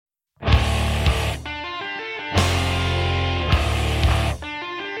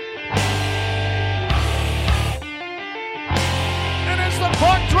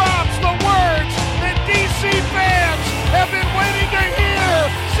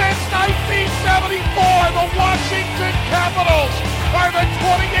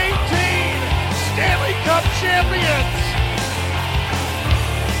champions.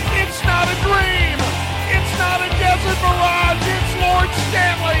 It's not a dream. It's not a desert mirage. It's Lord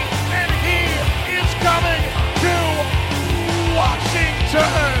Stanley, and he is coming to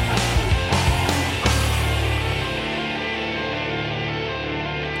Washington.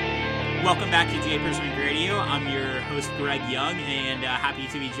 Welcome back to Japers Rink Radio. I'm your host, Greg Young, and happy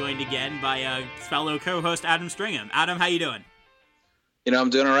to be joined again by fellow co-host Adam Stringham. Adam, how you doing? You know,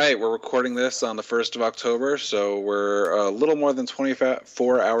 I'm doing all right. We're recording this on the 1st of October, so we're a little more than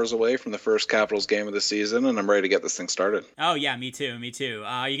 24 hours away from the first Capitals game of the season, and I'm ready to get this thing started. Oh, yeah, me too. You're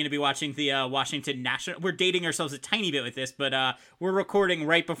going to be watching the Washington National... We're dating ourselves a tiny bit with this, but we're recording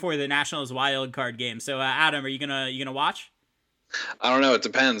right before the Nationals wild card game. So, Adam, are you gonna watch? I don't know. It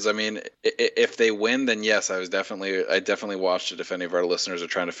depends. I mean, if they win, then yes, I definitely watched it if any of our listeners are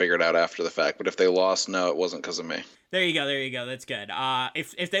trying to figure it out after the fact. But if they lost, no, it wasn't because of me. There you go. That's good.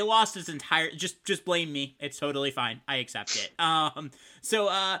 If they lost its entire, just blame me. It's totally fine. I accept it. So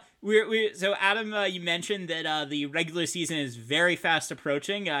Adam, you mentioned that the regular season is very fast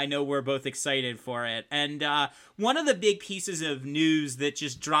approaching. I know we're both excited for it. And one of the big pieces of news that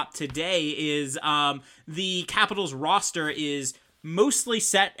just dropped today is the Capitals roster is mostly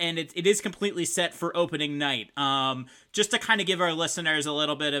set, and it is completely set for opening night. Just to kind of give our listeners a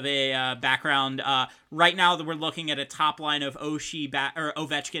little bit of a background, right now we're looking at a top line of Ovechkin,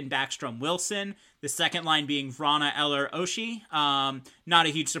 Backstrom, Wilson. The second line being Vrana, Eller, Oshie. Not a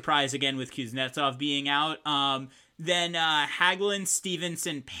huge surprise again with Kuznetsov being out. Then Hagelin,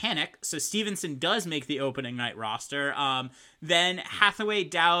 Stevenson, Panik. So Stevenson does make the opening night roster. Then Hathaway,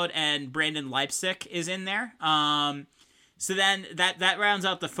 Dowd, and Brandon Leipsic is in there. So then that rounds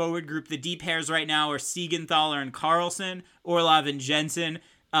out the forward group. The D pairs right now are Siegenthaler and Carlson, Orlov and Jensen,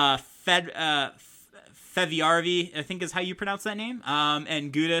 Feviarvi, I think is how you pronounce that name,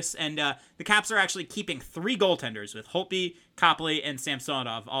 and Gudas. And the Caps are actually keeping 3 goaltenders with Holtby, Copley, and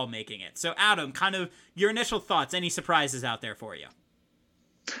Samsonov all making it. So Adam, kind of your initial thoughts, any surprises out there for you?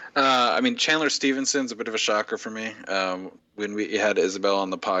 I mean, Chandler Stevenson's a bit of a shocker for me. When we had Isabel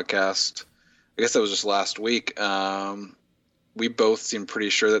on the podcast, I guess that was just last week, we both seemed pretty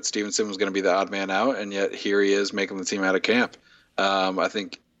sure that Stevenson was going to be the odd man out, and yet here he is making the team out of camp. I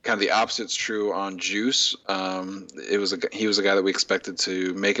think kind of the opposite's true on Juice. He was a guy that we expected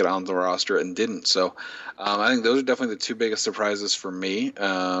to make it on the roster and didn't. So I think those are definitely the 2 biggest surprises for me.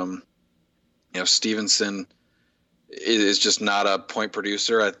 Stevenson is just not a point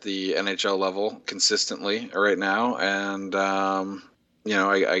producer at the NHL level consistently right now, and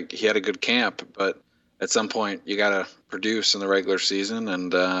he had a good camp, but at some point you got to produce in the regular season,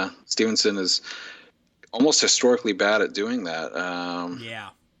 and Stevenson is almost historically bad at doing that.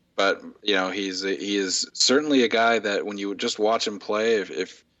 But he is certainly a guy that when you just watch him play,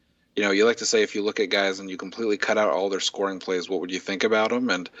 if you like to say, if you look at guys and you completely cut out all their scoring plays, what would you think about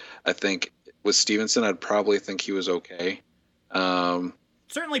him? And I think with Stevenson, I'd probably think he was okay.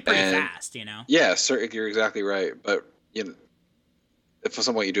 Certainly pretty fast, Yeah, you're exactly right. But if for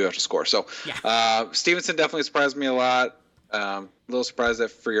some way you do have to score. So Stevenson definitely surprised me a lot. A little surprised that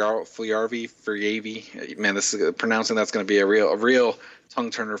Furiavi, man, this is pronouncing that's going to be a real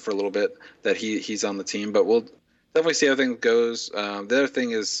tongue turner for a little bit that he's on the team. But we'll definitely see how things goes. The other thing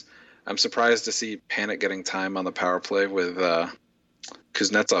is, I'm surprised to see Panik getting time on the power play with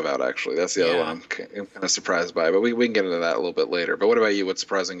Kuznetsov out. Actually, that's the other one I'm kind of surprised by. But we can get into that a little bit later. But what about you? What's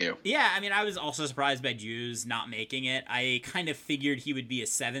surprising you? Yeah, I mean, I was also surprised by Jews not making it. I kind of figured he would be a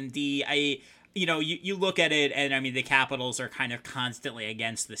 7D. You look at it, and I mean, the Capitals are kind of constantly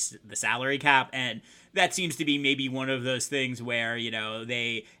against the salary cap, and that seems to be maybe one of those things where,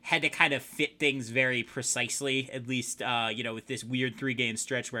 they had to kind of fit things very precisely, at least, with this weird 3-game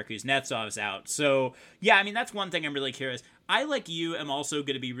stretch where Kuznetsov's out. So, yeah, I mean, that's one thing I'm really curious. I, like you, am also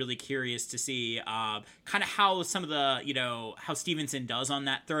going to be really curious to see kind of how some of the, how Stevenson does on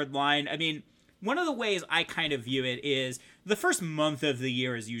that third line. I mean, one of the ways I kind of view it is the first month of the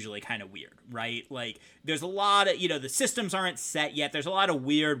year is usually kind of weird, right? Like, there's a lot of, the systems aren't set yet. There's a lot of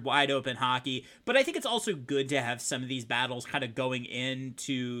weird, wide open hockey. But I think it's also good to have some of these battles kind of going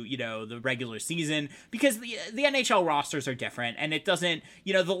into, the regular season, because the NHL rosters are different, and it doesn't,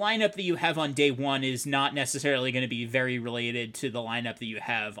 the lineup that you have on day 1 is not necessarily going to be very related to the lineup that you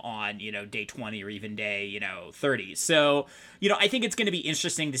have on, day 20 or even day, 30. So, I think it's going to be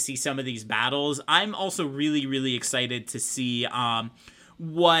interesting to see some of these battles. I'm also really, really excited to see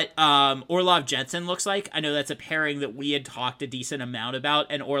what Orlov Jensen looks like. I know that's a pairing that we had talked a decent amount about,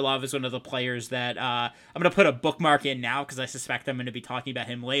 and Orlov is one of the players that I'm going to put a bookmark in now because I suspect I'm going to be talking about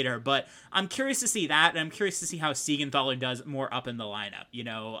him later. But I'm curious to see that, and I'm curious to see how Siegenthaler does more up in the lineup.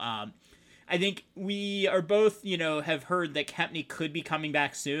 I think we are both, have heard that Kempny could be coming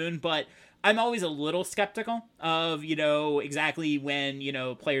back soon, but I'm always a little skeptical of, exactly when,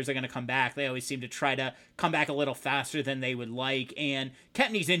 players are going to come back. They always seem to try to come back a little faster than they would like. And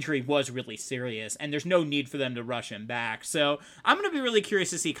Kempny's injury was really serious, and there's no need for them to rush him back. So I'm going to be really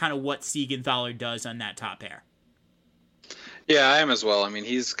curious to see kind of what Siegenthaler does on that top pair. Yeah, I am as well. I mean,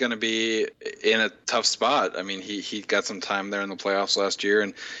 he's going to be in a tough spot. I mean, he got some time there in the playoffs last year,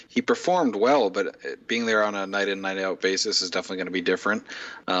 and he performed well, but being there on a night-in, night-out basis is definitely going to be different.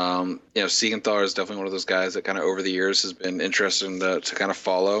 Siegenthaler is definitely one of those guys that kind of over the years has been interesting to kind of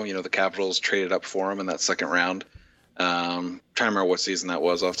follow. The Capitals traded up for him in that second round. Trying to remember what season that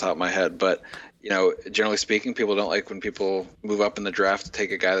was off the top of my head, but generally speaking, people don't like when people move up in the draft to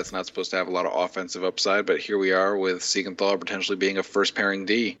take a guy that's not supposed to have a lot of offensive upside. But here we are with Siegenthaler potentially being a first pairing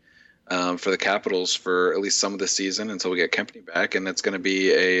D for the Capitals for at least some of the season until we get Kempny back, and it's going to be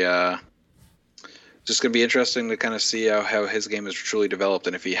just going to be interesting to kind of see how his game is truly developed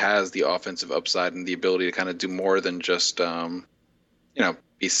and if he has the offensive upside and the ability to kind of do more than just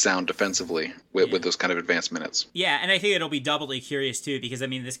be sound defensively with those kind of advanced minutes. Yeah, and I think it'll be doubly curious too because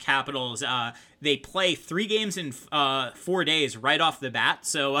this Capitals they play 3 games in 4 days right off the bat.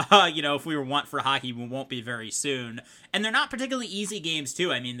 So if we want for hockey, we won't be very soon. And they're not particularly easy games too.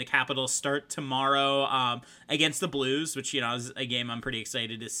 The Capitals start tomorrow against the Blues, which is a game I'm pretty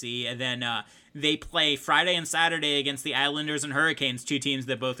excited to see, and then they play Friday and Saturday against the Islanders and Hurricanes, 2 teams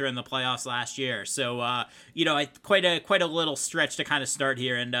that both were in the playoffs last year. So, quite a little stretch to kind of start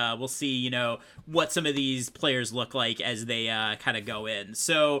here, and we'll see, what some of these players look like as they kind of go in.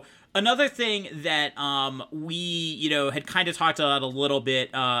 So, another thing that we, had kind of talked about a little bit,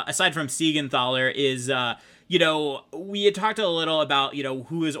 aside from Siegenthaler, is we had talked a little about,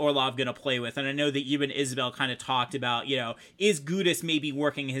 who is Orlov going to play with? And I know that you and Isabel kind of talked about, is Gudas maybe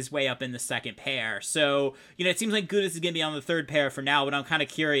working his way up in the second pair? So, it seems like Gudas is going to be on the third pair for now, but I'm kind of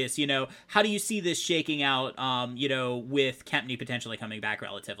curious, how do you see this shaking out, with Kempny potentially coming back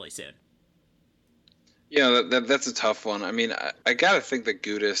relatively soon? Yeah, that's a tough one. I got to think that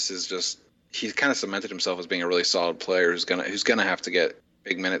Gudas is he's kind of cemented himself as being a really solid player who's gonna have to get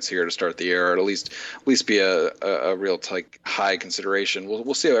big minutes here to start the year, or at least be a real high consideration.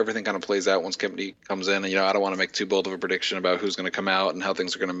 We'll see how everything kind of plays out once Kempny comes in. And I don't want to make too bold of a prediction about who's going to come out and how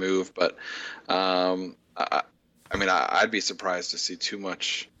things are going to move, but I'd be surprised to see too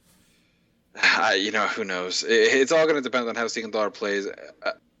much. Who knows? It's all going to depend on how Siegenthaler plays,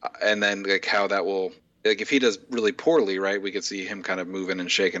 and then how that will. If he does really poorly, right, we could see him kind of moving and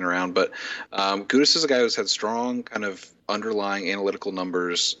shaking around. But Gudas is a guy who's had strong kind of underlying analytical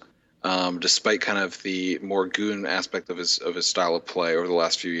numbers, despite kind of the more goon aspect of his style of play over the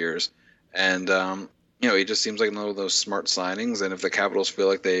last few years. And he just seems like one of those smart signings. And if the Capitals feel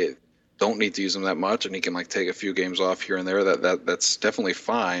like they don't need to use him that much, and he can take a few games off here and there, that's definitely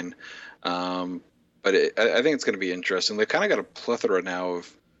fine. But I think it's going to be interesting. They've kind of got a plethora now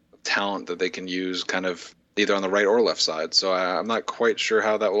of talent that they can use kind of either on the right or left side. So I'm not quite sure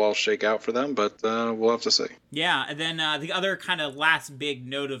how that will all shake out for them, but we'll have to see. Yeah, and then the other kind of last big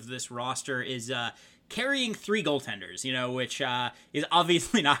note of this roster is carrying 3 goaltenders, which is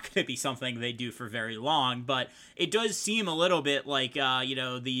obviously not going to be something they do for very long, but it does seem a little bit like,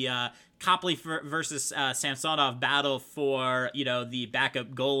 the Copley versus Samsonov battle for, the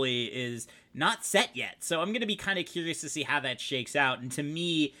backup goalie is not set yet. So I'm going to be kind of curious to see how that shakes out. And to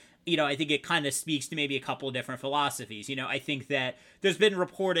me, I think it kind of speaks to maybe a couple of different philosophies. I think that there's been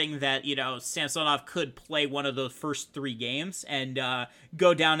reporting that, Samsonov could play one of those first 3 games and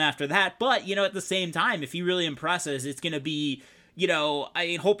go down after that. But, at the same time, if he really impresses, it's going to be,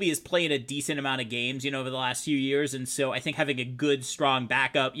 Holtby has played a decent amount of games, over the last few years. And so I think having a good, strong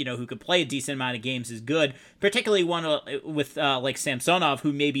backup, who could play a decent amount of games is good, particularly one with like Samsonov,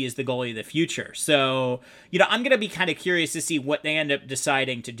 who maybe is the goalie of the future. So, I'm going to be kind of curious to see what they end up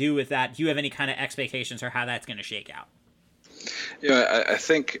deciding to do with that. Do you have any kind of expectations for how that's going to shake out? Yeah, I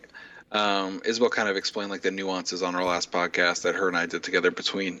think Isabel kind of explained the nuances on our last podcast that her and I did together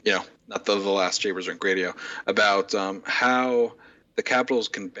between, not the last Chambers Rink Radio, about how the Capitals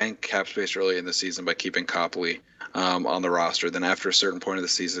can bank cap space early in the season by keeping Copley on the roster. Then after a certain point of the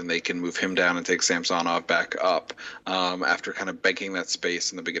season, they can move him down and take Samsonov back up after kind of banking that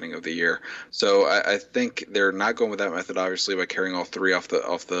space in the beginning of the year. So I think they're not going with that method, obviously, by carrying all 3 off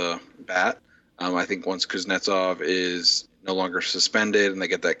the bat. I think once Kuznetsov is no longer suspended and they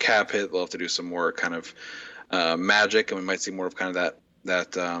get that cap hit, they'll have to do some more kind of magic, and we might see more of kind of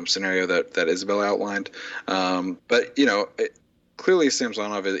that scenario that Isabel outlined. But clearly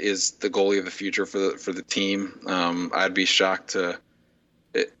Samsonov is the goalie of the future for the team. I'd be shocked to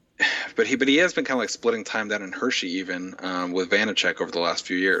he has been kind of like splitting time down in Hershey even with Vanacek over the last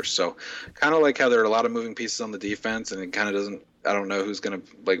few years. So kind of like how there are a lot of moving pieces on the defense, and it kind of doesn't. I don't know who's gonna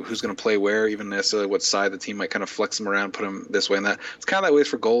play where, even necessarily what side the team might kind of flex them around, put them this way and that. It's kind of that way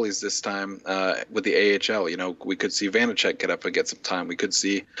for goalies this time with the AHL. You know, we could see Vanacek get up and get some time. We could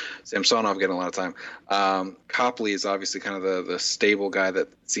see Samsonov getting a lot of time. Copley is obviously kind of the stable guy that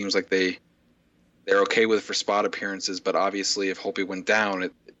seems like they're okay with for spot appearances, but obviously if Holtby went down,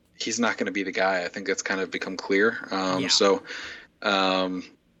 he's not going to be the guy. I think that's kind of become clear. So I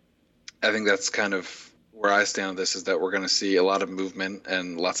think that's kind of where I stand on this, is that we're going to see a lot of movement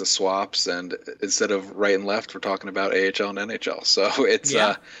and lots of swaps. And instead of right and left, we're talking about AHL and NHL. So it's,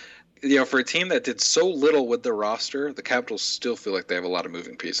 for a team that did so little with their roster, the Capitals still feel like they have a lot of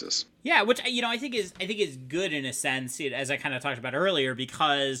moving pieces. Yeah, which, I think is good in a sense, as I kind of talked about earlier,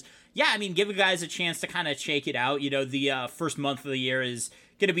 because give guys a chance to kind of shake it out. The first month of the year is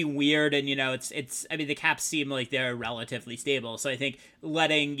going to be weird, and the Caps seem like they're relatively stable, so I think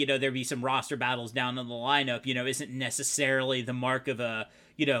letting there be some roster battles down in the lineup isn't necessarily the mark of a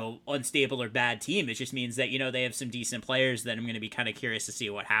unstable or bad team. It just means that they have some decent players that I'm going to be kind of curious to see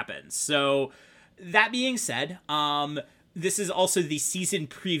what happens. So that being said, this is also the season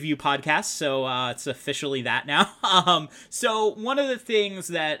preview podcast, so it's officially that now. So one of the things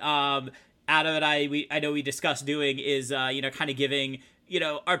that Adam and I know we discussed doing is kind of giving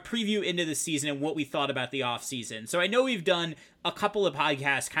our preview into the season and what we thought about the off season. So I know we've done a couple of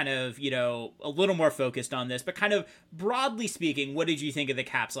podcasts kind of, a little more focused on this, but kind of broadly speaking, what did you think of the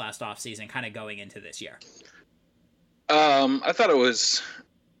Caps last off season kind of going into this year? I thought it was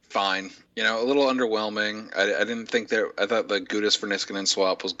fine, a little underwhelming. I didn't think I thought the Gudas for Niskanen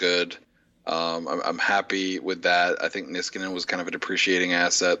swap was good. I'm happy with that. I think Niskanen was kind of a depreciating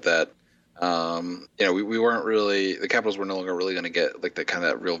asset that, we weren't really, the Capitals were no longer really going to get like the kind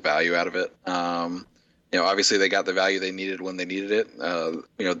of that real value out of it. Obviously they got the value they needed when they needed it.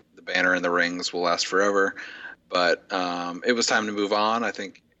 The banner and the rings will last forever, but it was time to move on. I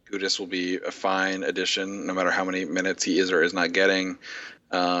think Gudas will be a fine addition, no matter how many minutes he is or is not getting.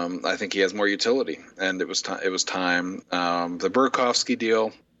 I think he has more utility, and it was time. The Burakovsky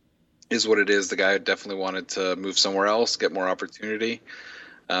deal is what it is. The guy definitely wanted to move somewhere else, get more opportunity.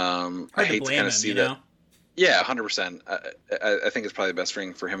 I hate to kind of see that. Yeah, 100%. I think it's probably the best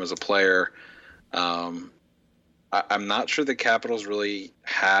thing for him as a player. I'm not sure the Capitals really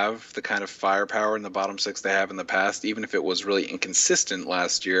have the kind of firepower in the bottom six they have in the past. Even if it was really inconsistent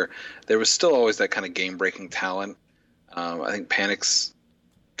last year, there was still always that kind of game-breaking talent. I think Panik's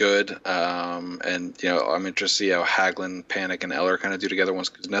good, and I'm interested to see how Hagelin, Panik, and Eller kind of do together once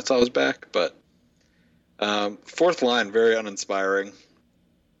Kuznetsov is back. But fourth line, very uninspiring.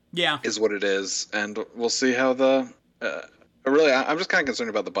 Yeah, is what it is, and we'll see how I'm just kind of concerned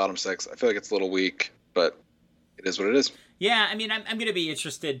about the bottom six. I feel like it's a little weak, but it is what it is. Yeah, I'm going to be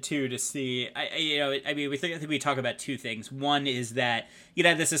interested too to see. I think we talk about two things. One is that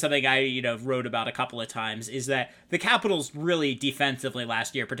this is something I wrote about a couple of times, is that the Capitals really defensively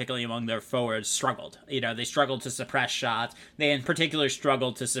last year, particularly among their forwards, struggled. They struggled to suppress shots. They in particular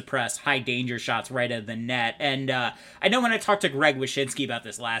struggled to suppress high danger shots right at the net. And I know when I talked to Greg Wyshynski about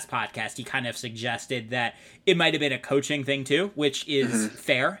this last podcast, he kind of suggested that it might have been a coaching thing too, which is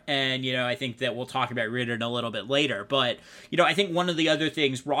fair. And I think that we'll talk about Rittern a little bit later, but I think one of the other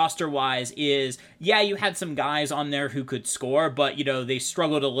things roster-wise is, you had some guys on there who could score, but, they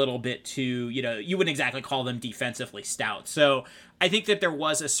struggled a little bit to, you wouldn't exactly call them defensively stout. So I think that there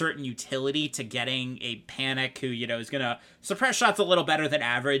was a certain utility to getting a Panik who, is going to suppress shots a little better than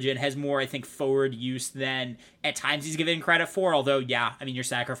average and has more, I think, forward use than at times he's given credit for. Although, you're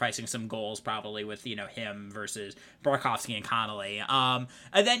sacrificing some goals probably with, him versus Burakovsky and Connolly. And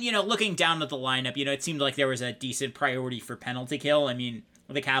then, looking down at the lineup, it seemed like there was a decent priority for penalty kill. I mean,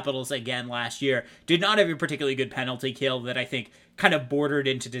 the Capitals, again, last year did not have a particularly good penalty kill that I think kind of bordered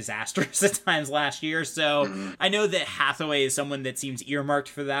into disastrous at times last year. So I know that Hathaway is someone that seems earmarked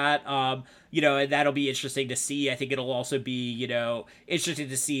for that. That'll be interesting to see. I think it'll also be, interesting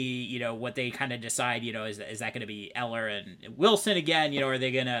to see, what they kind of decide, is that going to be Eller and Wilson again, or are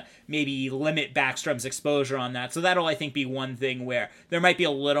they going to maybe limit Backstrom's exposure on that? So that'll, I think, be one thing where there might be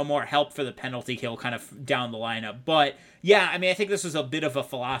a little more help for the penalty kill kind of down the lineup. But I think this was a bit of a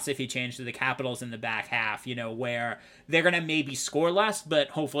philosophy change to the Capitals in the back half, where they're going to maybe score less, but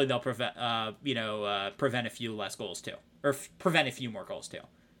hopefully they'll prevent a few less goals too, or prevent a few more goals too.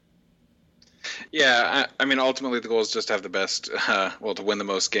 Yeah, ultimately the goal is just to have the best, to win the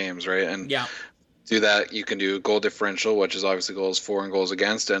most games, right? And do that, you can do goal differential, which is obviously goals for and goals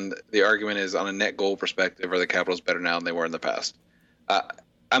against, and the argument is on a net goal perspective, are the Capitals better now than they were in the past?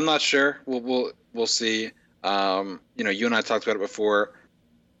 I'm not sure. We'll see. You and I talked about it before.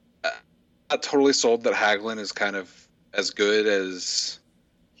 I'm not totally sold that Hagelin is kind of as good as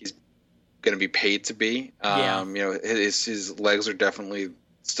he's going to be paid to be. His legs are definitely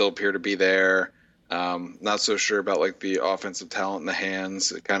still appear to be there. Not so sure about like the offensive talent in the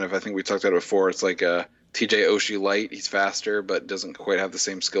hands. Kind of, I think we talked about it before. It's like a TJ Oshie light. He's faster, but doesn't quite have the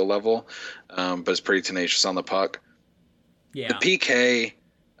same skill level. But is pretty tenacious on the puck. Yeah. The PK,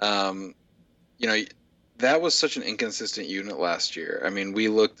 that was such an inconsistent unit last year. I mean, we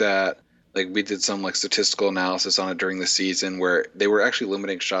looked at, we did some statistical analysis on it during the season where they were actually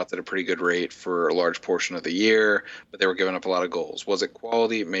limiting shots at a pretty good rate for a large portion of the year, but they were giving up a lot of goals. Was it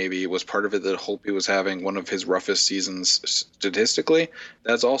quality? Maybe. Was part of it that Holtby was having one of his roughest seasons statistically?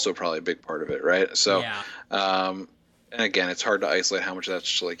 That's also probably a big part of it, right? So, and again, it's hard to isolate how much that's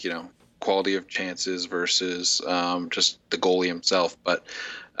just quality of chances versus just the goalie himself. But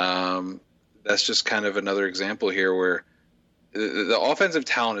that's just kind of another example here where the offensive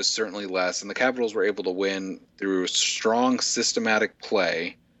talent is certainly less, and the Capitals were able to win through strong, systematic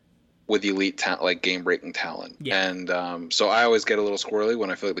play with elite talent, game-breaking talent. Yeah. And so I always get a little squirrely when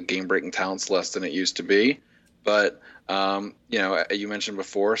I feel like the game-breaking talent's less than it used to be. But you mentioned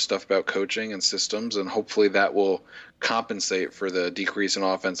before stuff about coaching and systems, and hopefully that will compensate for the decrease in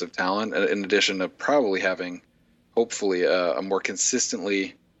offensive talent, in addition to probably having, hopefully, a more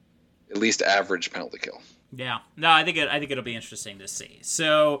consistently at least average penalty kill. Yeah. No, I think it'll be interesting to see.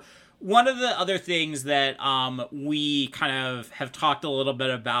 So one of the other things that we kind of have talked a little bit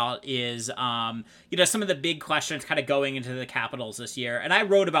about is some of the big questions kind of going into the Capitals this year. And I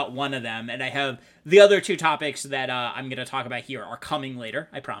wrote about one of them, and I have the other two topics that I'm going to talk about here are coming later,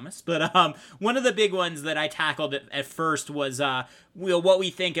 I promise. But one of the big ones that I tackled at first was what we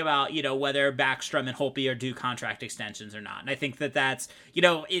think about whether Backstrom and Holtby are due contract extensions or not. And I think that's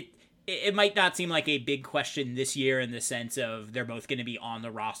it might not seem like a big question this year in the sense of they're both going to be on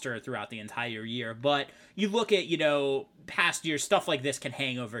the roster throughout the entire year. But you look at, past years, stuff like this can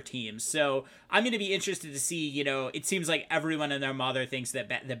hang over teams. So I'm going to be interested to see, it seems like everyone and their mother thinks that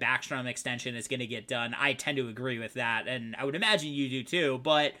the Backstrom extension is going to get done. I tend to agree with that, and I would imagine you do too.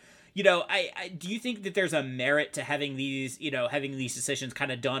 But, I do you think that there's a merit to having these decisions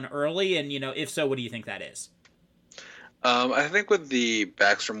kind of done early? And, if so, what do you think that is? I think with the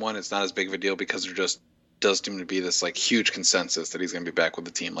Backstrom one, it's not as big of a deal because there just does seem to be this huge consensus that he's going to be back with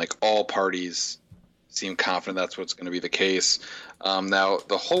the team. All parties seem confident that's what's going to be the case. Now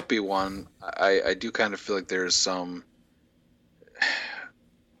the Holtby one, I do kind of feel like there's some,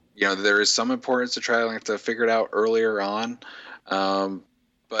 there is some importance to try to figure it out earlier on.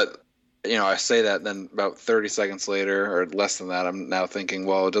 But I say that, and then about 30 seconds later, or less than that, I'm now thinking,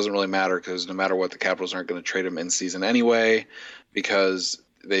 well, it doesn't really matter because no matter what, the Capitals aren't going to trade him in season anyway, because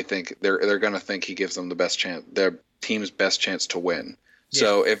they think they're going to think he gives them the best chance, their team's best chance to win. Yeah.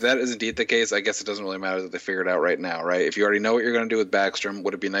 So if that is indeed the case, I guess it doesn't really matter that they figure it out right now, right? If you already know what you're going to do with Backstrom,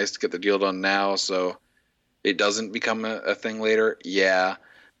 would it be nice to get the deal done now so it doesn't become a thing later? Yeah.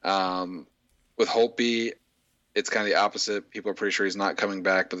 With Holtby, it's kind of the opposite. People are pretty sure he's not coming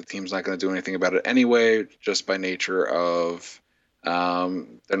back, but the team's not going to do anything about it anyway, just by nature of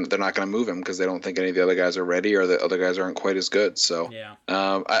they're not going to move him because they don't think any of the other guys are ready or the other guys aren't quite as good. So yeah.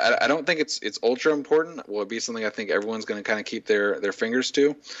 I don't think it's ultra important. Will it be something I think everyone's going to kind of keep their fingers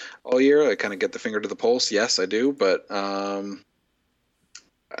to all year? I kind of get the finger to the pulse. Yes, I do, but I'm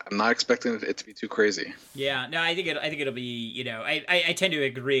not expecting it to be too crazy. Yeah, no, I think it'll be, I tend to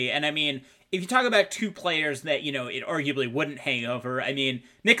agree. And I mean, if you talk about two players that, it arguably wouldn't hang over, I mean,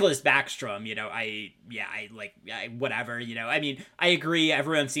 Nicholas Backstrom, whatever, I mean, I agree.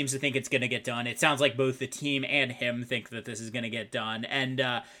 Everyone seems to think it's going to get done. It sounds like both the team and him think that this is going to get done. And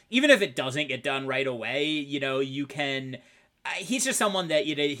even if it doesn't get done right away, you can... he's just someone that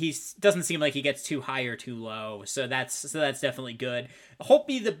he doesn't seem like he gets too high or too low, so that's definitely good.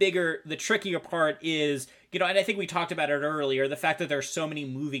 Holtby, the trickier part is, and I think we talked about it earlier, the fact that there's so many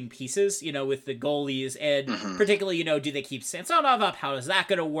moving pieces, with the goalies, and particularly, do they keep Samsonov up? How is that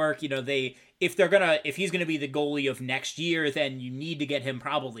going to work? If he's gonna be the goalie of next year, then you need to get him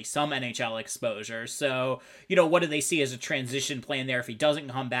probably some NHL exposure. So, what do they see as a transition plan there if he doesn't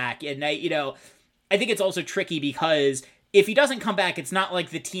come back? And I think it's also tricky because if he doesn't come back, it's not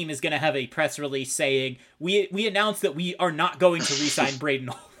like the team is going to have a press release saying, we announced that we are not going to re-sign Braden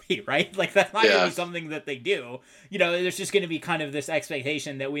Holtby, right? That's not going to be something that they do. There's just going to be kind of this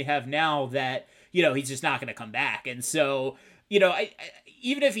expectation that we have now that, he's just not going to come back. And so,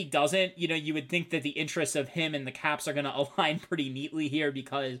 even if he doesn't, you would think that the interests of him and the Caps are going to align pretty neatly here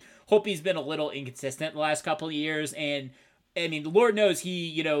because Holtby's been a little inconsistent the last couple of years, and I mean, Lord knows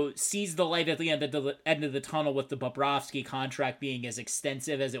he, sees the light at the end of the tunnel with the Bobrovsky contract being as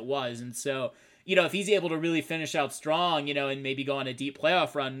extensive as it was. And so, if he's able to really finish out strong, and maybe go on a deep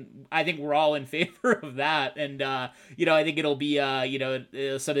playoff run, I think we're all in favor of that. And, I think it'll be,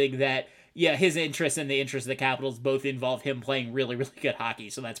 something that, his interest and the interest of the Capitals both involve him playing really, really good hockey.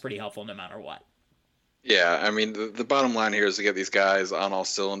 So that's pretty helpful no matter what. Yeah, I mean, the bottom line here is to get these guys on all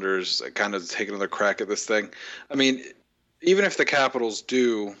cylinders, kind of take another crack at this thing. I mean, even if the Capitals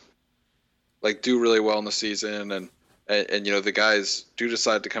do really well in the season and the guys do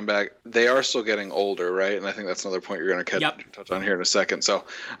decide to come back, they are still getting older, right? And I think that's another point you're going to touch on here in a second. So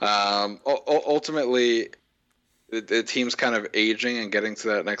ultimately, the team's kind of aging and getting to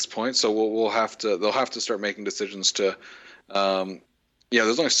that next point. So they'll have to start making decisions to,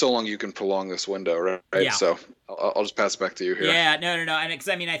 there's only so long you can prolong this window, right? Yeah. So I'll just pass it back to you here. Yeah, no. And because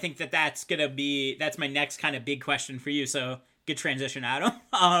I think that's my next kind of big question for you. So good transition, Adam.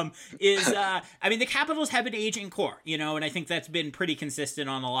 The Capitals have an aging core, and I think that's been pretty consistent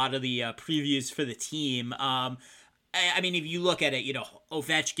on a lot of the previews for the team. If you look at it,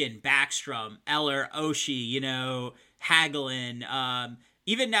 Ovechkin, Backstrom, Eller, Oshie, Hagelin,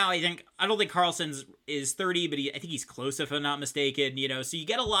 even now, I don't think Carlson's is 30, but I think he's close if I'm not mistaken, so you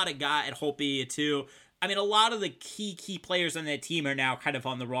get a lot of guys at Holtby too. A lot of the key players on that team are now kind of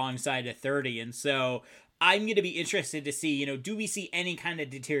on the wrong side of 30, and so I'm going to be interested to see, do we see any kind of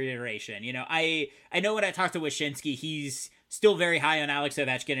deterioration? I know when I talked to Wyshynski, he's still very high on Alex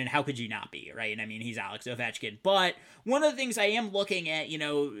Ovechkin, and how could you not be, right? He's Alex Ovechkin. But one of the things I am looking at,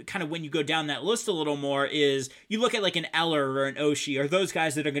 kind of when you go down that list a little more is you look at like an Eller or an Oshie or those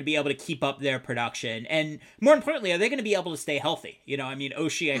guys that are going to be able to keep up their production. And more importantly, are they going to be able to stay healthy?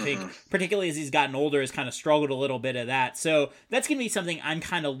 Oshie, I think, particularly as he's gotten older, has kind of struggled a little bit of that. So that's going to be something I'm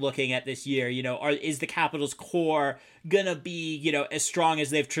kind of looking at this year. Is the Capitals core gonna be as strong as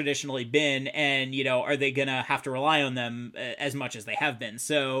they've traditionally been, and are they gonna have to rely on them as much as they have been?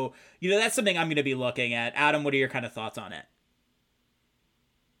 So that's something I'm gonna be looking at. Adam, what are your kind of thoughts on it?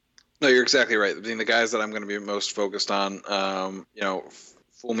 No, you're exactly right. The guys that I'm gonna be most focused on,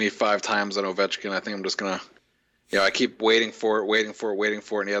 fool me 5 times on Ovechkin, I think I'm just gonna I keep waiting for it,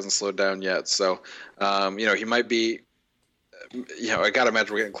 and he hasn't slowed down yet. So he might be, I got to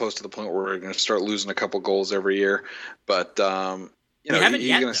imagine we're getting close to the point where we're going to start losing a couple goals every year. But, we haven't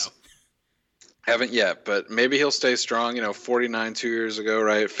yet, though. Haven't yet, but maybe he'll stay strong. 49 2 years ago,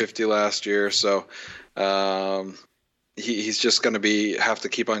 right? 50 last year. So he's just going to have to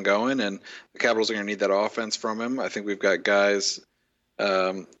keep on going, and the Capitals are going to need that offense from him. I think we've got guys.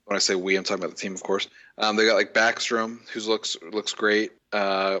 When I say we, I'm talking about the team, of course. They got like Backstrom, who looks great.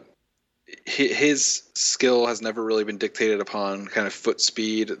 His skill has never really been dictated upon kind of foot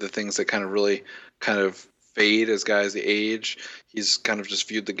speed, the things that kind of really kind of fade as guys age. He's kind of just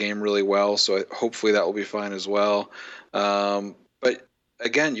viewed the game really well, so hopefully that will be fine as well. But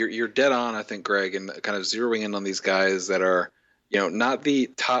again, you're dead on, I think, Greg, and kind of zeroing in on these guys that are, not the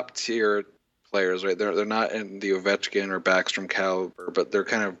top tier players, right? They're not in the Ovechkin or Backstrom caliber, but they're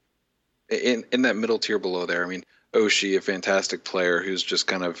kind of in that middle tier below there. Oshie, a fantastic player who's just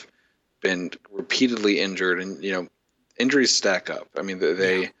kind of been repeatedly injured, and injuries stack up.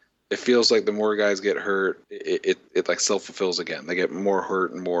 It feels like the more guys get hurt, it like self-fulfills again. They get more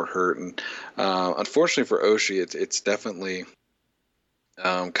hurt, and unfortunately for Oshie, it's definitely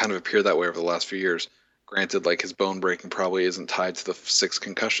kind of appeared that way over the last few years. Granted, like his bone breaking probably isn't tied to the 6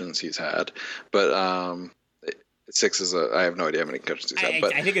 concussions he's had, but 6 is I have no idea how many concussions he's had.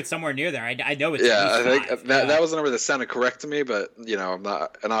 But I think it's somewhere near there. I know it's I think that was the number that sounded correct to me, but I'm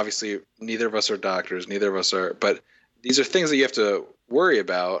not. And obviously, neither of us are doctors. Neither of us are. But these are things that you have to worry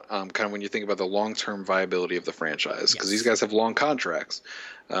about, kind of when you think about the long-term viability of the franchise, because these guys have long contracts.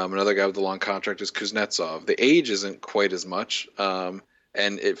 Another guy with a long contract is Kuznetsov. The age isn't quite as much, and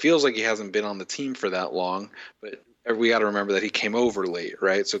it feels like he hasn't been on the team for that long, but we got to remember that he came over late,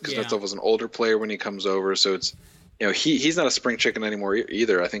 right? So Kuznetsov was an older player when he comes over, so it's he's not a spring chicken anymore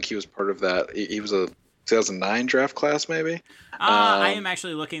either. I think he was part of that. He was a 2009 draft class, maybe. I am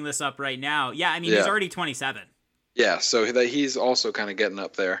actually looking this up right now. Yeah, he's already 27. Yeah, so he's also kind of getting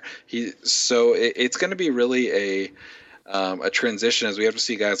up there. It's going to be really a transition, as we have to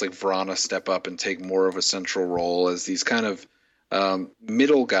see guys like Vrana step up and take more of a central role as these kind of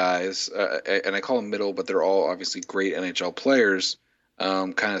middle guys, and I call them middle, but they're all obviously great NHL players.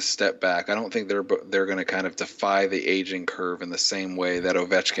 Kind of step back. I don't think they're going to kind of defy the aging curve in the same way that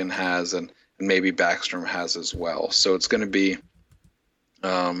Ovechkin has and maybe Backstrom has as well. So it's going to be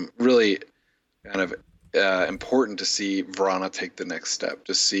really kind of important to see Vrana take the next step.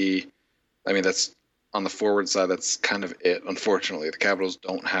 To see, that's on the forward side, that's kind of it. Unfortunately, the Capitals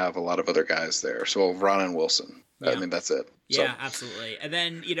don't have a lot of other guys there. So Vrana and Wilson. Yeah. I mean, that's it. Yeah, absolutely. And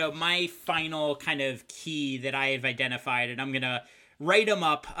then, my final kind of key that I have identified, and I'm going to write him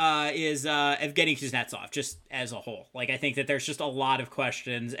up, is Evgeny Kuznetsov, just as a whole. Like, I think that there's just a lot of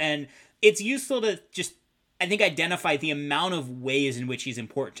questions, and it's useful to just, I think, identify the amount of ways in which he's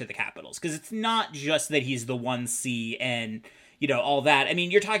important to the Capitals, because it's not just that he's the 1C and all that. I mean,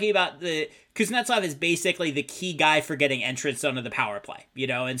 you're talking about Kuznetsov is basically the key guy for getting entrance onto the power play,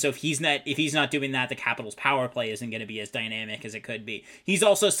 and so if he's not doing that, the Capitals power play isn't going to be as dynamic as it could be. He's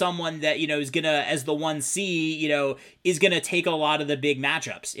also someone that, is going to, as the 1C, is going to take a lot of the big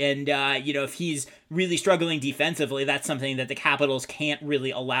matchups. And, if he's really struggling defensively, that's something that the Capitals can't really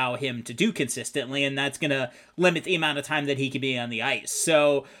allow him to do consistently, and that's going to limit the amount of time that he can be on the ice.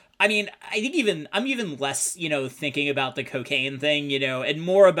 So, I mean, I think I'm even less, thinking about the cocaine thing, and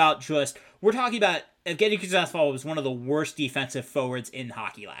more about just, we're talking about Evgeny Kuznetsov was one of the worst defensive forwards in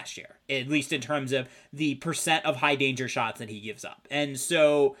hockey last year, at least in terms of the percent of high danger shots that he gives up. And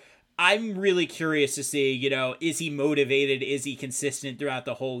so I'm really curious to see, is he motivated? Is he consistent throughout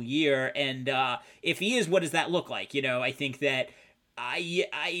the whole year? And if he is, what does that look like? I think that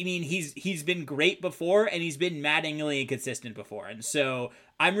I mean, he's been great before, and he's been maddeningly inconsistent before. And so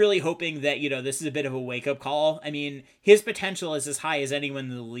I'm really hoping that, this is a bit of a wake-up call. I mean, his potential is as high as anyone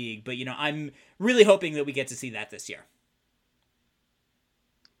in the league, but, I'm really hoping that we get to see that this year.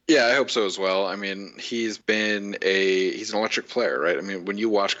 Yeah, I hope so as well. I mean, he's an electric player, right? I mean, when you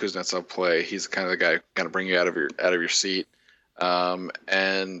watch Kuznetsov play, he's kind of the guy who kind of bring you out of your seat.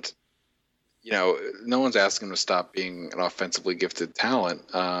 And no one's asking him to stop being an offensively gifted talent.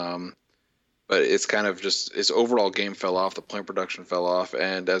 But it's kind of just his overall game fell off. The point production fell off.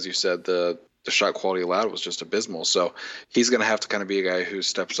 And as you said, the shot quality allowed was just abysmal. So he's going to have to kind of be a guy who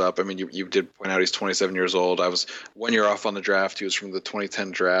steps up. I mean, you did point out he's 27 years old. I was 1 year off on the draft. He was from the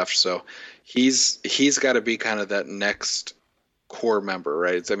 2010 draft. So he's got to be kind of that next core member,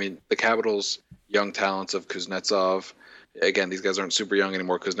 right? I mean, the Capitals' young talents of Kuznetsov, again, these guys aren't super young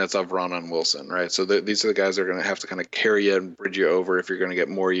anymore. Kuznetsov, Vrana, and Wilson, right? So these are the guys that are going to have to kind of carry you and bridge you over if you're going to get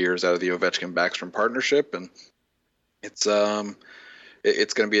more years out of the Ovechkin-Backstrom partnership. And it's going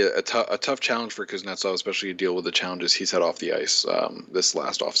to be a tough challenge for Kuznetsov, especially to deal with the challenges he's had off the ice this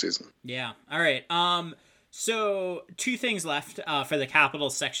last offseason. Yeah. All right. So 2 things left for the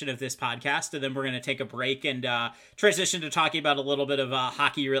Capitals section of this podcast, and then we're going to take a break and transition to talking about a little bit of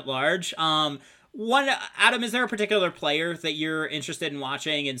hockey writ large. One, Adam, is there a particular player that you're interested in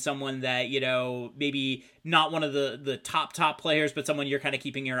watching, and someone that, maybe not one of the top players, but someone you're kind of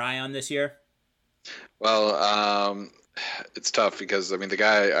keeping your eye on this year? Well, it's tough because, I mean, the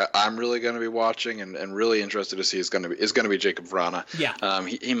guy I'm really going to be watching and really interested to see is going to be Jakub Vrana. Yeah.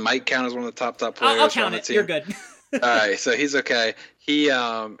 He might count as one of the top players. I'll count it. You're good. All right. So he's okay. He,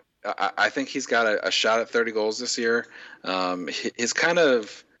 I think he's got a shot at 30 goals this year. His kind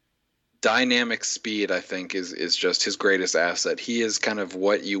of dynamic speed, I think, is just his greatest asset. He is kind of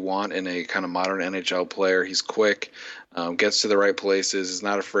what you want in a kind of modern NHL player. He's quick, gets to the right places, is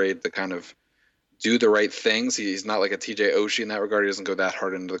not afraid to kind of do the right things. He's not like a TJ Oshie in that regard. He doesn't go that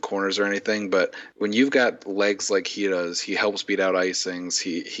hard into the corners or anything. But when you've got legs like he does, he helps beat out icings.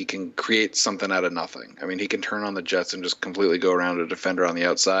 He can create something out of nothing. I mean, he can turn on the jets and just completely go around a defender on the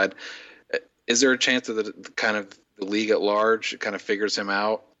outside. Is there a chance that the league at large kind of figures him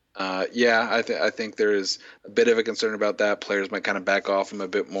out? Yeah, I think there is a bit of a concern about that. Players might kind of back off him a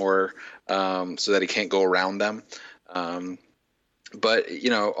bit more so that he can't go around them. But,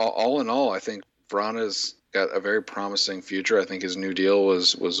 all in all, I think Vrana's got a very promising future. I think his new deal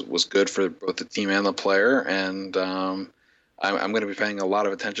was good for both the team and the player. And I'm going to be paying a lot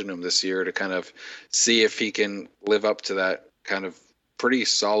of attention to him this year to kind of see if he can live up to that kind of pretty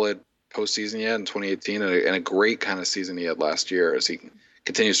solid postseason he had in 2018 and a great kind of season he had last year as he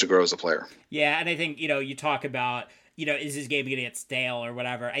continues to grow as a player. Yeah, and I think, you talk about, is his game going to get stale or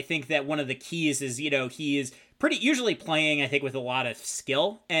whatever? I think that one of the keys is, he is usually playing, I think, with a lot of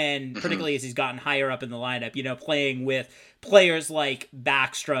skill, and particularly as he's gotten higher up in the lineup, playing with players like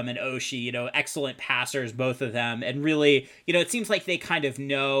Backstrom and Oshie, excellent passers, both of them, and really, it seems like they kind of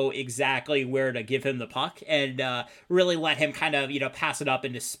know exactly where to give him the puck and really let him kind of, pass it up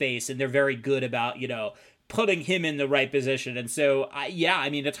into space, and they're very good about, putting him in the right position. And so,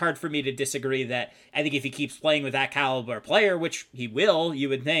 it's hard for me to disagree that I think if he keeps playing with that caliber player, which he will, you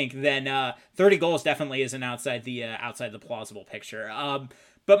would think, then 30 goals definitely isn't outside the plausible picture.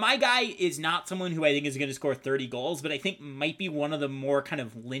 But my guy is not someone who I think is going to score 30 goals, but I think might be one of the more kind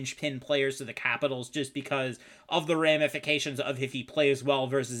of linchpin players to the Capitals just because of the ramifications of if he plays well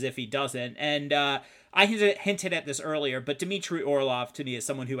versus if he doesn't. And I hinted at this earlier, but Dmitry Orlov to me is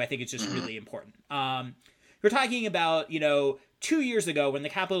someone who I think is just really important. We're talking about, 2 years ago when the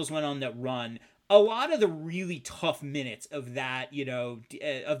Capitals went on that run, a lot of the really tough minutes of that,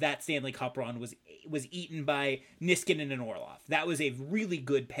 of that Stanley Cup run was eaten by Niskanen and Orlov. That was a really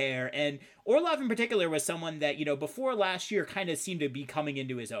good pair, and Orlov in particular was someone that, before last year kind of seemed to be coming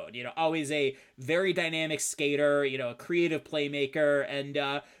into his own. Always a very dynamic skater, a creative playmaker,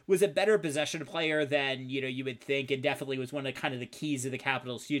 and was a better possession player than, you would think, and definitely was one of kind of the keys of the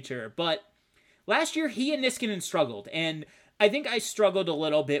Capitals' future. But last year, he and Niskanen struggled, and I think I struggled a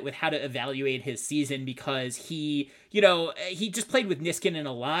little bit with how to evaluate his season because he just played with Niskanen a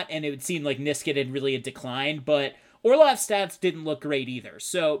lot, and it would seem like Niskanen really had declined, but Orlov's stats didn't look great either.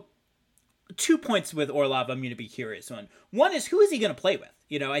 So 2 points with Orlov I'm going to be curious on. One is, who is he going to play with?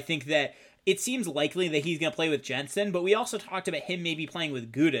 I think that it seems likely that he's going to play with Jensen, but we also talked about him maybe playing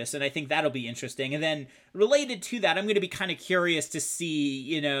with Gudas, and I think that'll be interesting. And then related to that, I'm going to be kind of curious to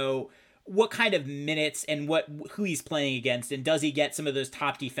see, what kind of minutes and who he's playing against, and does he get some of those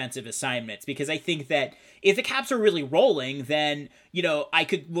top defensive assignments? Because I think that if the Caps are really rolling, then, I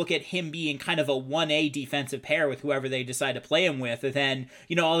could look at him being kind of a 1A defensive pair with whoever they decide to play him with. And then,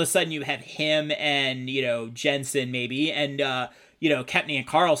 all of a sudden you have him and, Jensen maybe, and, Kepney and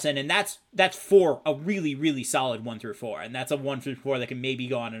Carlson, and that's for a really, really solid 1-4, and that's a 1-4 that can maybe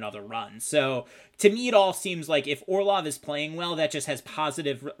go on another run. So to me, it all seems like if Orlov is playing well, that just has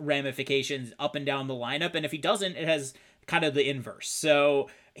positive ramifications up and down the lineup, and if he doesn't, it has kind of the inverse. So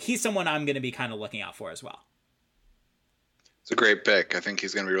he's someone I'm going to be kind of looking out for as well. It's a great pick. I think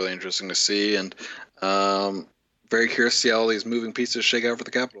he's going to be really interesting to see, and very curious to see how all these moving pieces shake out for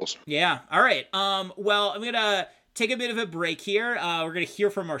the Capitals. Yeah. All right. Well, I'm going to take a bit of a break here. We're going to hear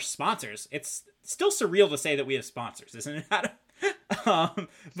from our sponsors. It's still surreal to say that we have sponsors, isn't it, Adam?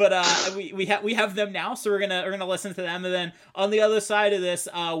 But we have them now, so we're gonna listen to them, and then on the other side of this,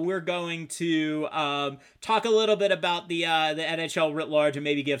 we're going to talk a little bit about the NHL writ large and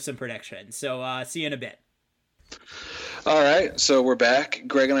maybe give some predictions. So see you in a bit. All right, so we're back.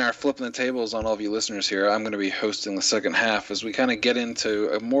 Greg and I are flipping the tables on all of you listeners here. I'm going to be hosting the second half as we kind of get into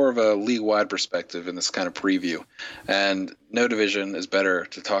a more of a league-wide perspective in this kind of preview. And no division is better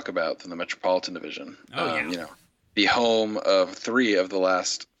to talk about than the Metropolitan Division. Oh, yeah. The home of 3 of the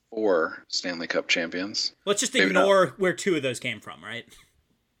last 4 Stanley Cup champions. Let's just ignore where 2 of those came from, right?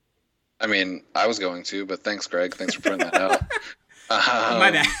 I mean, I was going to, but thanks, Greg. Thanks for pointing that out. My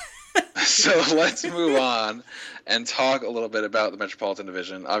bad. So let's move on and talk a little bit about the Metropolitan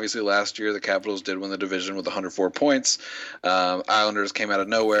Division. Obviously, last year the Capitals did win the division with 104 points. Islanders came out of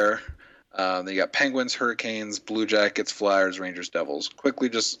nowhere. Then you got Penguins, Hurricanes, Blue Jackets, Flyers, Rangers, Devils. Quickly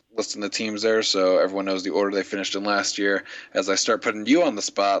just listing the teams there so everyone knows the order they finished in last year as I start putting you on the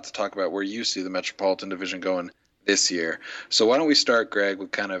spot to talk about where you see the Metropolitan Division going this year. So why don't we start, Greg,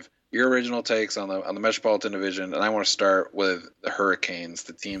 with kind of your original takes on the Metropolitan Division, and I want to start with the Hurricanes,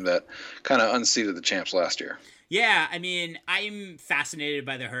 the team that kind of unseated the champs last year. Yeah, I mean, I'm fascinated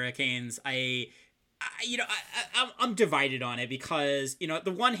by the Hurricanes. I'm divided on it because, at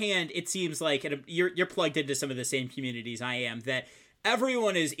the one hand, it seems like you're plugged into some of the same communities I am, that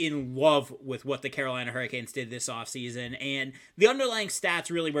everyone is in love with what the Carolina Hurricanes did this offseason, and the underlying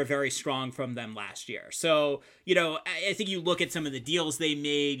stats really were very strong from them last year. So, I think you look at some of the deals they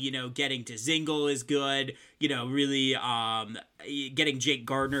made, getting Dzingel is good, really getting Jake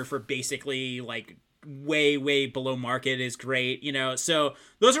Gardiner for basically like way below market is great, so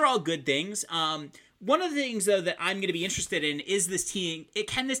those are all good things. One of the things, though, that I'm going to be interested in is this team.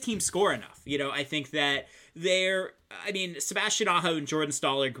 Can this team score enough? I think that Sebastian Aho and Jordan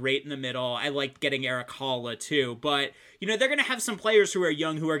Stahl are great in the middle. I like getting Eric Haula, too. But, they're going to have some players who are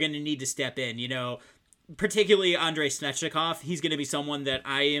young who are going to need to step in, particularly Andrei Svechnikov. He's going to be someone that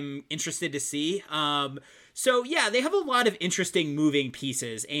I am interested to see. So, yeah, they have a lot of interesting moving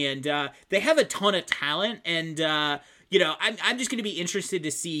pieces, and they have a ton of talent, and I'm just going to be interested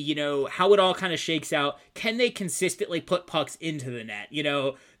to see, how it all kind of shakes out. Can they consistently put pucks into the net?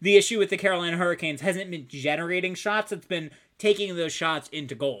 The issue with the Carolina Hurricanes hasn't been generating shots. It's been taking those shots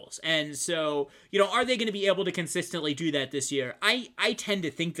into goals. And so, are they going to be able to consistently do that this year? I tend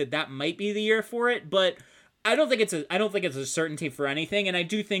to think that might be the year for it, but I don't think it's a certainty for anything. And I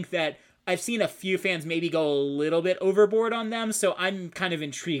do think that I've seen a few fans maybe go a little bit overboard on them. So I'm kind of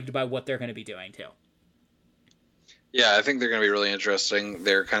intrigued by what they're going to be doing too. Yeah, I think they're going to be really interesting.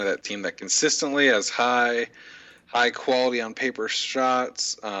 They're kind of that team that consistently has high high quality on paper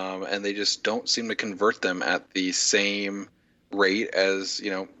shots, and they just don't seem to convert them at the same rate as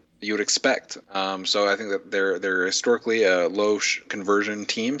you would expect. So I think that they're historically a low conversion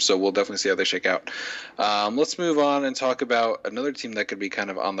team. So we'll definitely see how they shake out. Let's move on and talk about another team that could be kind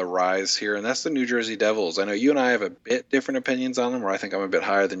of on the rise here, and that's the New Jersey Devils. I know you and I have a bit different opinions on them, or I think I'm a bit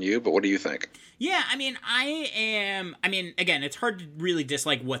higher than you, but what do you think? Yeah, I mean, again, it's hard to really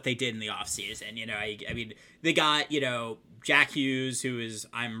dislike what they did in the offseason. I mean, they got, Jack Hughes, who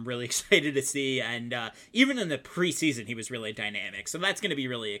I'm really excited to see, and even in the preseason, he was really dynamic, so that's going to be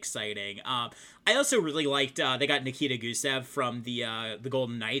really exciting. I also really liked, they got Nikita Gusev from the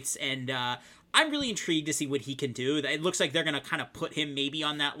Golden Knights, and I'm really intrigued to see what he can do. It looks like they're going to kind of put him maybe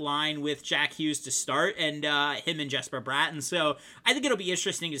on that line with Jack Hughes to start, and him and Jesper Bratt. And so I think it'll be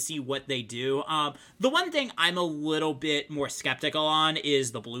interesting to see what they do. The one thing I'm a little bit more skeptical on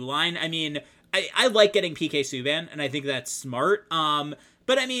is the blue line. I mean, I like getting PK Subban, and I think that's smart.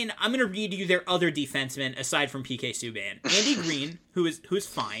 But I mean, I'm going to read you their other defensemen aside from PK Subban. Andy Green, who's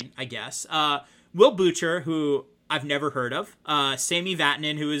fine, I guess. Will Butcher, who I've never heard of. Sami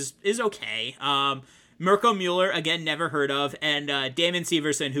Vatanen, who is okay. Mirko Mueller, again, never heard of. And Damon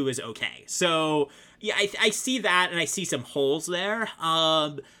Severson, who is okay. So, yeah, I see that, and I see some holes there.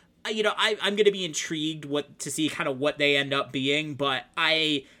 I'm going to be intrigued to see kind of what they end up being. But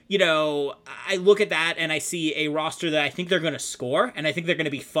I look at that and I see a roster that I think they're going to score, and I think they're going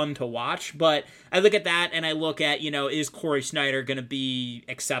to be fun to watch. But I look at that and I look at, is Corey Snyder going to be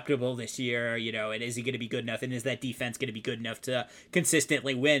acceptable this year? And is he going to be good enough? And is that defense going to be good enough to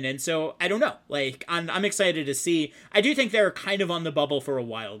consistently win? And so I don't know. Like, I'm excited to see. I do think they're kind of on the bubble for a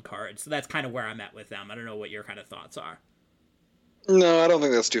wild card. So that's kind of where I'm at with them. I don't know what your kind of thoughts are. No, I don't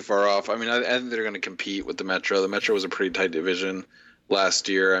think that's too far off. I mean, I think they're going to compete with the Metro. The Metro was a pretty tight division last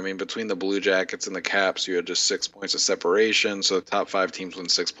year. I mean, between the Blue Jackets and the Caps, you had just 6 points of separation. So the top 5 teams won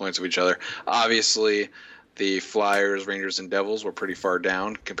 6 points of each other. Obviously, the Flyers, Rangers, and Devils were pretty far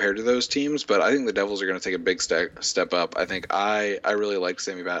down compared to those teams. But I think the Devils are going to take a big step up. I think I really liked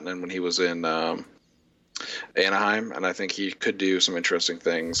Sami Vatanen when he was in Anaheim, and I think he could do some interesting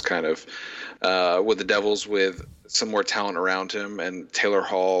things kind of with the Devils with some more talent around him, and Taylor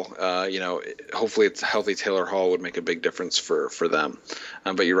Hall, hopefully it's healthy Taylor Hall would make a big difference for them.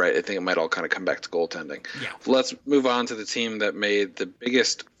 But you're right. I think it might all kind of come back to goaltending. Yeah. Let's move on to the team that made the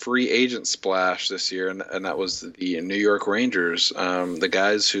biggest free agent splash this year, and that was the New York Rangers, the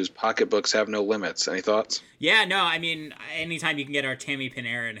guys whose pocketbooks have no limits. Any thoughts? Yeah, no, I mean, anytime you can get Artemi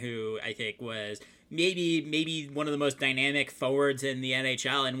Panarin, who I think was maybe one of the most dynamic forwards in the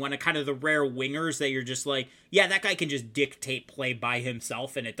NHL, and one of kind of the rare wingers that you're just like, yeah, that guy can just dictate play by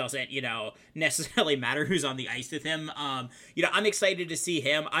himself, and it doesn't, necessarily matter who's on the ice with him. I'm excited to see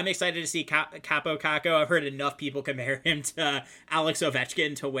him. I'm excited to see Capo Caco. I've heard enough people compare him to Alex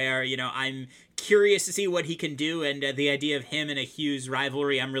Ovechkin to where, I'm curious to see what he can do, and the idea of him in a Hughes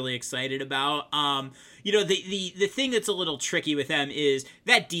rivalry I'm really excited about. The thing that's a little tricky with them is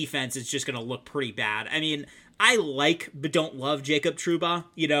that defense is just going to look pretty bad. I mean, I like but don't love Jacob Trouba,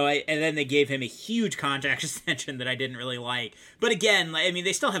 and then they gave him a huge contract extension that I didn't really like. But again, I mean,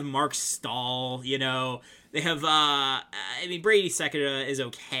 they still have Mark Stahl, they have, Brady Sekera is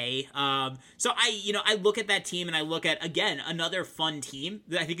okay. So I look at that team and I look at, again, another fun team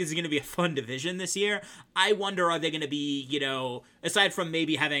that I think is going to be a fun division this year. I wonder, are they going to be, aside from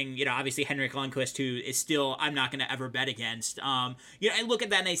maybe having, obviously Henrik Lundqvist, who is still, I'm not going to ever bet against. I look at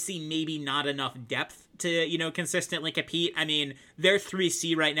that and I see maybe not enough depth to, consistently compete. I mean, their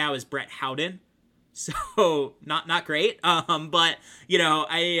 3C right now is Brett Howden. So not great. But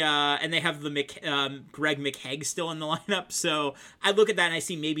and they have the Greg McKegg still in the lineup. So I look at that and I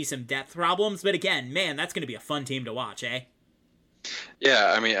see maybe some depth problems. But again, man, that's going to be a fun team to watch, eh?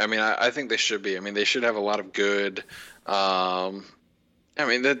 Yeah, I think they should be. I mean, they should have a lot of good. The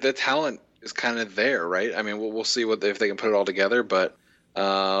talent is kind of there, right? I mean, we'll see if they can put it all together, but.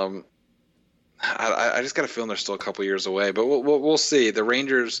 I just got a feeling they're still a couple years away, but we'll see. The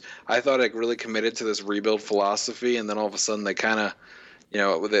Rangers, I thought, really committed to this rebuild philosophy, and then all of a sudden they kind of,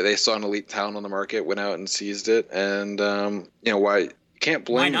 they saw an elite talent on the market, went out and seized it, and why you can't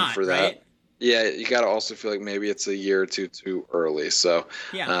blame them for that. Right? Yeah, you got to also feel like maybe it's a year or two too early. So,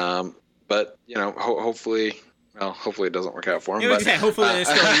 yeah. But hopefully. Well, hopefully it doesn't work out for them. But hopefully they're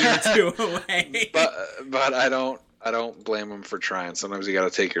still a year or two away. But I don't blame them for trying. Sometimes you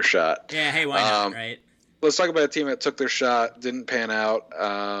got to take your shot. Yeah, hey, why not, right? Let's talk about a team that took their shot, didn't pan out,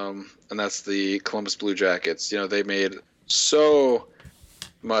 and that's the Columbus Blue Jackets. They made so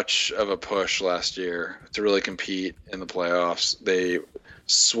much of a push last year to really compete in the playoffs. They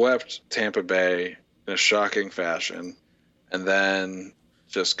swept Tampa Bay in a shocking fashion, and then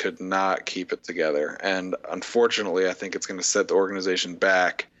just could not keep it together. And unfortunately, I think it's going to set the organization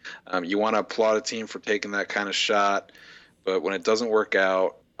back. You want to applaud a team for taking that kind of shot, but when it doesn't work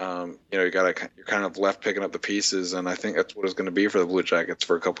out, you're kind of left picking up the pieces, and I think that's what it's going to be for the Blue Jackets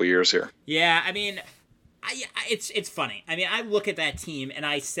for a couple years here. Yeah, I mean, it's funny. I mean, I look at that team and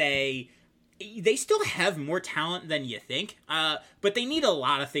I say they still have more talent than you think, but they need a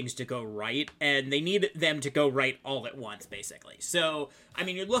lot of things to go right, and they need them to go right all at once, basically. So, I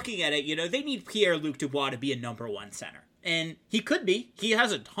mean, you're looking at it, they need Pierre-Luc Dubois to be a number one center. And he could be. He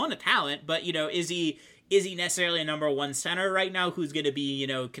has a ton of talent, but, is he necessarily a number one center right now who's going to be,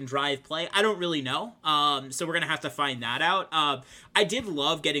 can drive play? I don't really know. So we're going to have to find that out. I did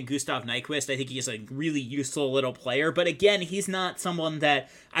love getting Gustav Nyquist. I think he's a really useful little player. But again, he's not someone that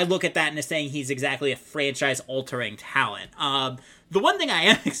I look at that and saying he's exactly a franchise-altering talent. The one thing I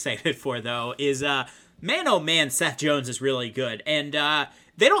am excited for, though, is man, oh man, Seth Jones is really good. And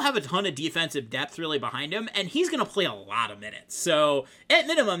they don't have a ton of defensive depth really behind him, and he's going to play a lot of minutes. So, at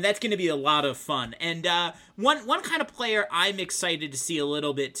minimum, that's going to be a lot of fun. And one kind of player I'm excited to see a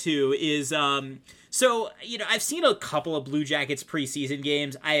little bit, too, is... I've seen a couple of Blue Jackets preseason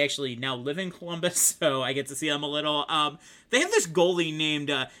games. I actually now live in Columbus, so I get to see them a little. They have this goalie named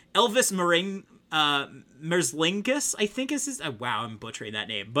Elvis Merzlinkus, I think is his... wow, I'm butchering that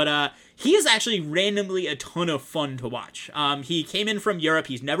name. But he is actually randomly a ton of fun to watch. He came in from Europe.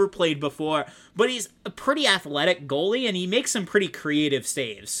 He's never played before, but he's a pretty athletic goalie, and he makes some pretty creative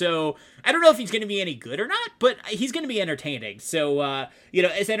saves. So I don't know if he's going to be any good or not, but he's going to be entertaining. So,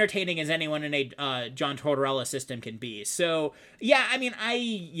 as entertaining as anyone in a John Tortorella system can be. So, yeah, I mean,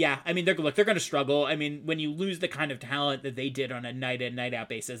 they're going to struggle. I mean, when you lose the kind of talent that they did on a night-in, night-out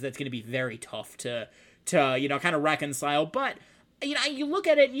basis, that's going to be very tough to kind of reconcile. But, you look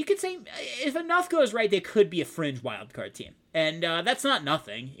at it and you could say if enough goes right, they could be a fringe wildcard team. And that's not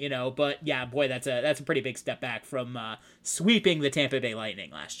nothing, but yeah, boy, that's a pretty big step back from sweeping the Tampa Bay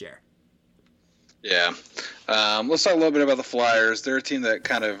Lightning last year. Yeah. Let's talk a little bit about the Flyers. They're a team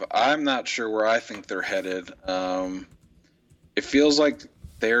that I'm not sure where I think they're headed. It feels like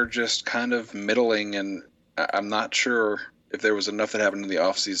they're just kind of middling, and I'm not sure if there was enough that happened in the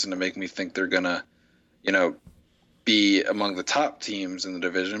offseason to make me think they're going to, be among the top teams in the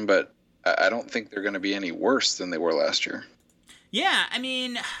division, but I don't think they're going to be any worse than they were last year. Yeah, I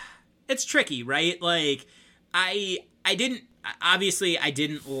mean, it's tricky, right? Like, I didn't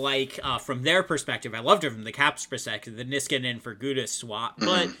like, from their perspective, I loved it from the Caps' perspective, the Niskanen and Fergudas swap,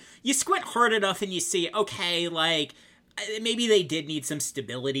 but you squint hard enough and you see, okay, like, maybe they did need some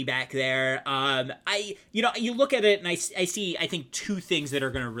stability back there. You look at it and I see, I think, two things that are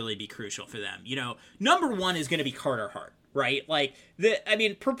going to really be crucial for them. Number one is going to be Carter Hart, right? Like,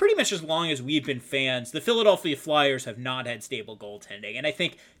 for pretty much as long as we've been fans, the Philadelphia Flyers have not had stable goaltending. And I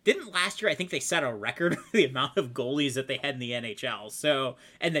think, last year, I think they set a record for the amount of goalies that they had in the NHL. So,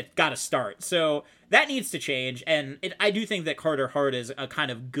 and that got to start. So, that needs to change. And I do think that Carter Hart is a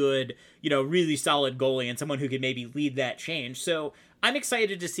kind of good, really solid goalie and someone who can maybe lead that change. So, I'm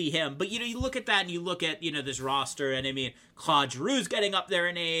excited to see him. But, you look at that and you look at, this roster, and I mean, Claude Giroux's getting up there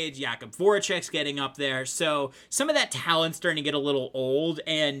in age, Jakub Voracek's getting up there. So some of that talent's starting to get a little old,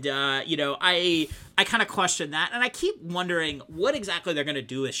 and, I kind of question that. And I keep wondering what exactly they're going to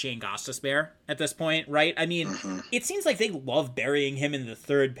do with Shane Gostisbehere at this point, right? I mean, it seems like they love burying him in the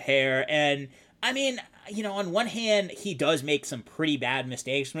third pair, and, I mean, on one hand, he does make some pretty bad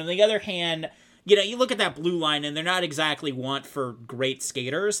mistakes, but on the other hand, you look at that blue line, and they're not exactly want for great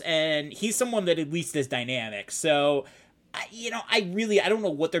skaters, and he's someone that at least is dynamic. So, I don't know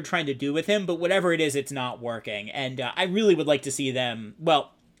what they're trying to do with him, but whatever it is, it's not working. And I really would like to see them,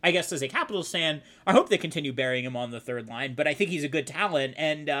 well, I guess as a Capitals fan, I hope they continue burying him on the third line, but I think he's a good talent,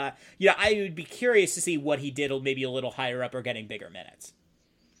 and, I would be curious to see what he did maybe a little higher up or getting bigger minutes.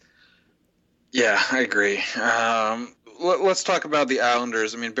 Yeah, I agree. Let's talk about the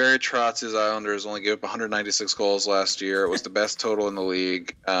Islanders. I mean, Barry Trotz's Islanders only gave up 196 goals last year. It was the best total in the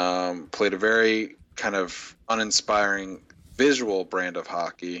league. Played a very kind of uninspiring visual brand of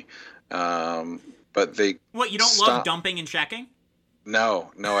hockey. But they... What, you don't love dumping and checking? No,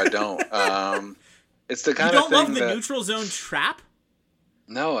 I don't. It's the kind of thing You don't love the neutral zone trap?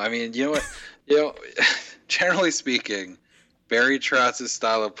 No, I mean, you know what? Generally speaking, Barry Trotz's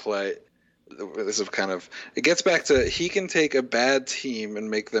style of play... This is it gets back to he can take a bad team and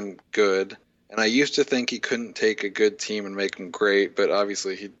make them good, and I used to think he couldn't take a good team and make them great, but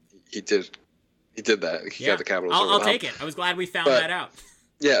obviously he did that. He got the Capitals. I'll take it. I was glad we found that out.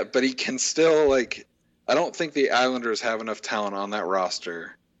 Yeah, but he can still I don't think the Islanders have enough talent on that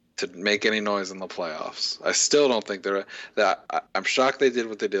roster to make any noise in the playoffs. I still don't think I'm shocked they did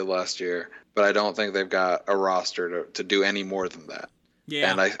what they did last year, but I don't think they've got a roster to do any more than that.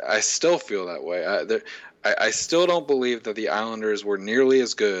 Yeah. And I still feel that way. I still don't believe that the Islanders were nearly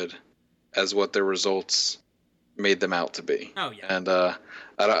as good as what their results made them out to be. Oh, yeah. And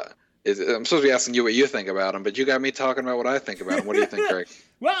I'm supposed to be asking you what you think about them, but you got me talking about what I think about them. What do you think, Greg?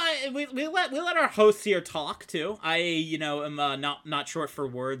 Well, we let our hosts here talk too. I am not short for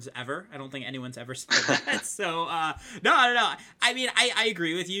words ever. I don't think anyone's ever said that. So no. I mean, I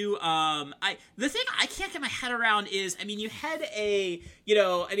agree with you. The thing I can't get my head around is, I mean, you had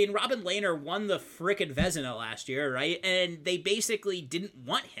Robin Lehner won the frickin' Vezina last year, right? And they basically didn't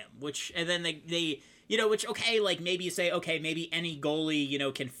want him, and then they okay, like maybe you say, okay, maybe any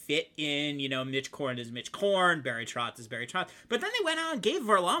goalie, can fit in, Mitch Korn is Mitch Korn, Barry Trotz is Barry Trotz. But then they went out and gave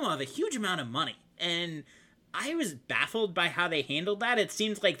Varlamov a huge amount of money. And I was baffled by how they handled that. It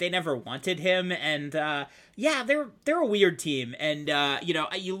seems like they never wanted him. And, they're a weird team. And,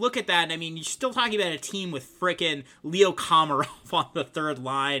 you look at that, and I mean, you're still talking about a team with frickin' Leo Komarov on the third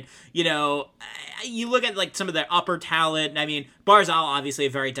line. You look at, like, some of their upper talent. I mean, Barzal, obviously a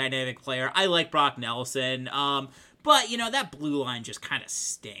very dynamic player. I like Brock Nelson. But, that blue line just kind of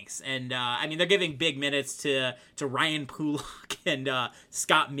stinks. And, they're giving big minutes to Ryan Pulock and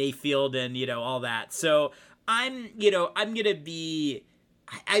Scott Mayfield and, all that. So I'm going to be...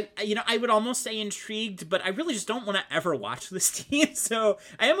 I would almost say intrigued, but I really just don't want to ever watch this team. So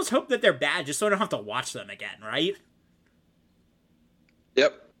I almost hope that they're bad just so I don't have to watch them again, right?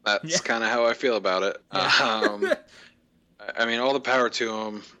 Yep, that's kind of how I feel about it. Yeah. All the power to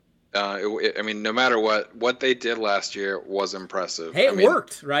them. No matter what they did last year was impressive. Hey, it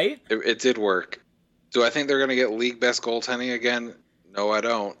worked, right? It did work. Do I think they're going to get league best goaltending again? No, I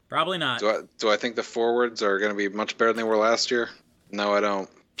don't. Probably not. Do I think the forwards are going to be much better than they were last year? No, I don't.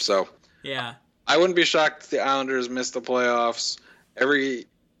 So yeah, I wouldn't be shocked if the Islanders missed the playoffs. Every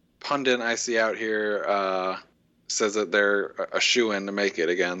pundit I see out here says that they're a shoo-in to make it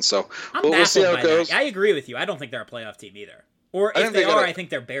again. So we'll see how it goes. That. I agree with you. I don't think they're a playoff team either. Or if they are, I think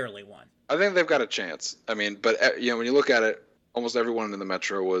they're barely one. I think they've got a chance. But when you look at it, almost everyone in the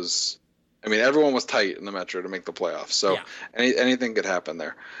Metro was. Everyone was tight in the Metro to make the playoffs. So anything could happen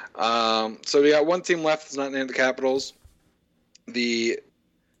there. So we got one team left that's not named the Capitals. They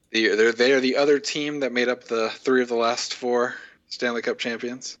are the other team that made up the 3 of the last 4 Stanley Cup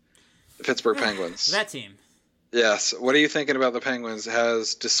champions, the Pittsburgh Penguins. That team. Yes. What are you thinking about the Penguins?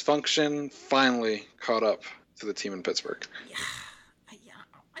 Has dysfunction finally caught up to the team in Pittsburgh?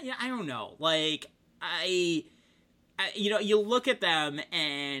 Yeah, I don't know. Like, you look at them,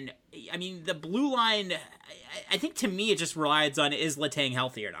 and the blue line. I think to me it just rides on is Letang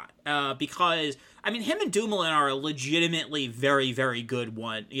healthy or not? Because him and Dumoulin are a legitimately very, very good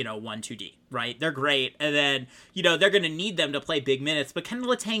 1-2D, right? They're great, and then they're going to need them to play big minutes. But can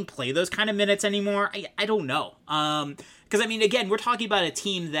Letang play those kind of minutes anymore? I don't know. Because again, we're talking about a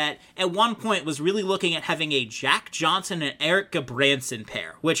team that at one point was really looking at having a Jack Johnson and Eric Gudbranson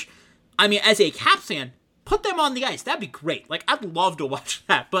pair, which as a Caps fan, put them on the ice. That'd be great. Like, I'd love to watch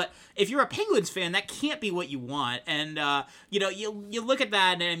that. But if you're a Penguins fan, that can't be what you want. And, you look at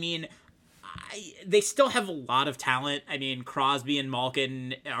that, and they still have a lot of talent. Crosby and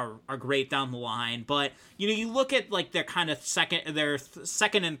Malkin are great down the line. But, you look at, like, their kind of second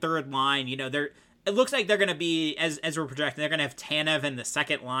and third line, it looks like they're going to be, as we're projecting, they're going to have Tanev in the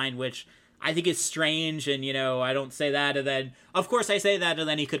second line, which I think is strange, and, I don't say that, and then, of course I say that, and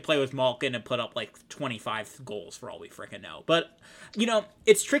then he could play with Malkin and put up, like, 25 goals for all we frickin' know. But,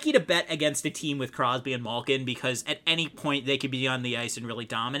 it's tricky to bet against a team with Crosby and Malkin, because at any point they could be on the ice and really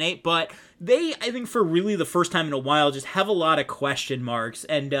dominate, but they, I think for really the first time in a while, just have a lot of question marks,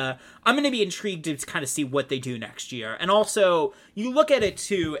 and I'm going to be intrigued to kind of see what they do next year. And also, you look at it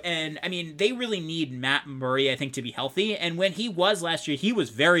too, and, they really need Matt Murray, I think, to be healthy, and when he was last year, he was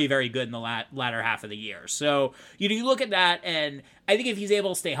very, very good in the latter half of the year. So, you look at that, and I think if he's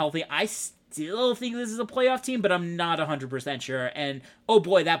able to stay healthy, I still think this is a playoff team, but I'm not 100% sure. And oh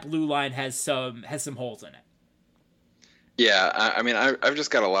boy, that blue line has some holes in it. Yeah, I've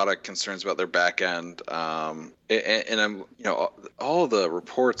just got a lot of concerns about their back end, and I'm all the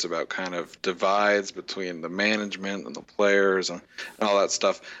reports about kind of divides between the management and the players and all that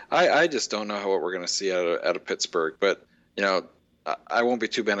stuff. I just don't know what we're going to see out of Pittsburgh, but I won't be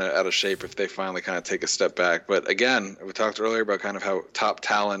too bent out of shape if they finally kind of take a step back. But again, we talked earlier about kind of how top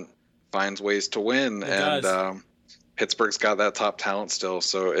talent finds ways to win, and Pittsburgh's got that top talent still,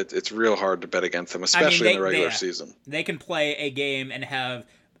 so it's real hard to bet against them, especially in the regular season. They can play a game and have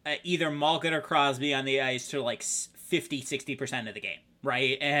either Malkin or Crosby on the ice to like 50-60% of the game,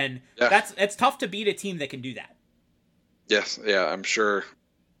 right? And Yeah. it's tough to beat a team that can do that. Yes, yeah, I'm sure.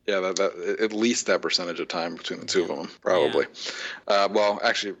 Yeah, that at least that percentage of time between the two of them, probably. Well,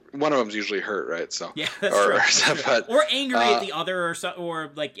 actually, one of them's usually hurt, right? So yeah, that's true. That's true. But, or angry at the other,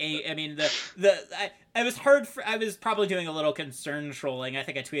 or like I mean I was probably doing a little concern trolling. I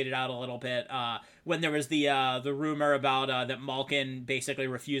think I tweeted out a little bit when there was the rumor about that Malkin basically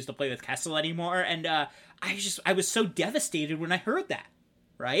refused to play with Kessel anymore, and I was so devastated when I heard that.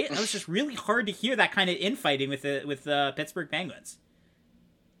 Right, it was just really hard to hear that kind of infighting with the Pittsburgh Penguins.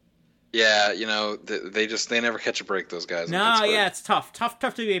 Yeah, they never catch a break, those guys. No, yeah, it's tough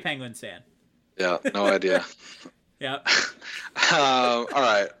to be a Penguins fan. Yeah, no idea. Yeah. All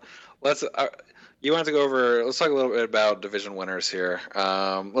right, you want to go over? Let's talk a little bit about division winners here.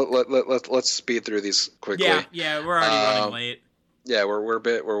 Let's speed through these quickly. Yeah, we're already running late. Yeah,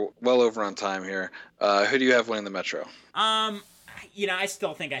 we're well over on time here. Who do you have winning the Metro? I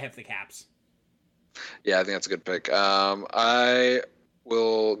still think I have the Caps. Yeah, I think that's a good pick. I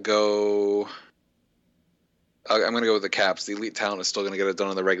will go. I'm going to go with the Caps. The elite talent is still going to get it done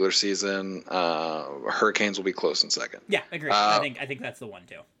in the regular season. Hurricanes will be close in second. Yeah, agree. I think that's the one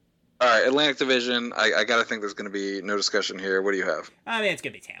too. All right, Atlantic Division. I got to think there's going to be no discussion here. What do you have? I mean, it's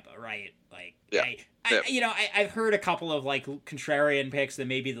going to be Tampa, right? Like, yeah. I've heard a couple of like contrarian picks that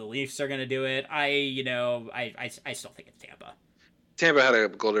maybe the Leafs are going to do it. I still think it's Tampa. Tampa had a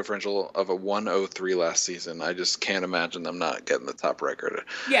goal differential of a 103 last season. I just can't imagine them not getting the top record.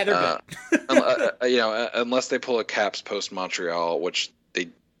 Yeah, they're good. Unless they pull a Caps post Montreal, which they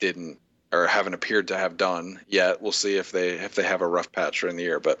didn't or haven't appeared to have done yet. We'll see if they have a rough patch during the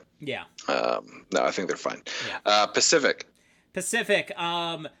year. But yeah, no, I think they're fine. Yeah. Pacific.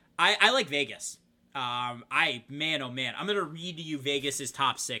 I like Vegas. Man, oh man, I'm gonna read to you Vegas's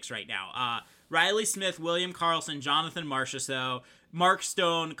top 6 right now. Riley Smith, William Karlsson, Jonathan Marchessault, Mark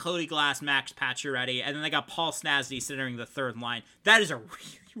Stone, Cody Glass, Max Pacioretty, and then they got Paul Stastny centering the third line. That is a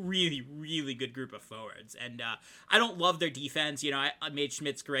really, really good group of forwards. And I don't love their defense. I made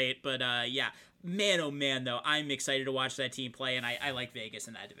Schmidt's great, but man, oh man, though, I'm excited to watch that team play, and I like Vegas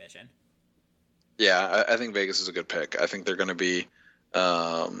in that division. Yeah, I think Vegas is a good pick. I think they're going to be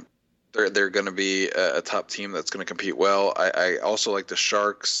they're going to be a top team that's going to compete well. I also like the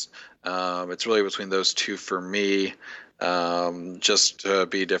Sharks. It's really between those two for me. Just to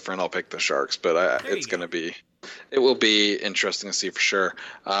be different, I'll pick the Sharks, but it will be interesting to see for sure.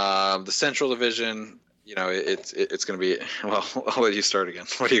 The Central Division, it's going to be, well, I'll let you start again.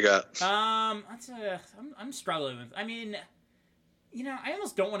 What do you got? I'm struggling with, I mean, I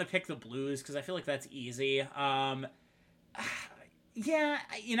almost don't want to pick the Blues because I feel like that's easy. Yeah,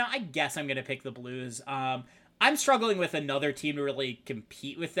 I guess I'm going to pick the Blues. I'm struggling with another team to really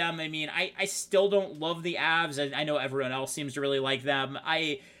compete with them. I mean, I still don't love the Avs. I know everyone else seems to really like them.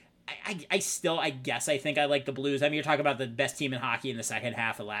 I think I like the Blues. I mean, you're talking about the best team in hockey in the second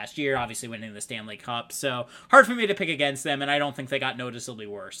half of last year, obviously winning the Stanley Cup. So hard for me to pick against them, and I don't think they got noticeably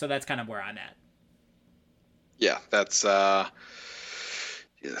worse. So that's kind of where I'm at. Yeah, that's a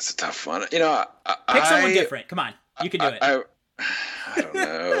tough one. Pick someone different. Come on, you can do it. I don't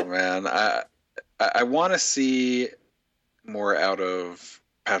know, man. I want to see more out of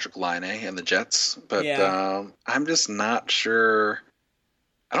Patrick Laine and the Jets, but I'm just not sure.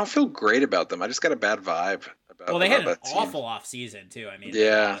 I don't feel great about them. I just got a bad vibe about. Well, they had an awful off season too. I mean,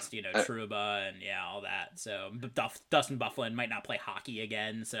 they lost, Trouba and all that. So Dustin Byfuglien might not play hockey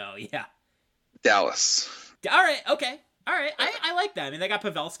again. So yeah, Dallas. All right, okay. All right, I like that. I mean, they got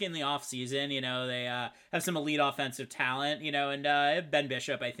Pavelski in the offseason. They have some elite offensive talent, and Ben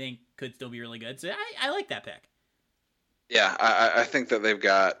Bishop, I think, could still be really good. So I like that pick. Yeah, I think that they've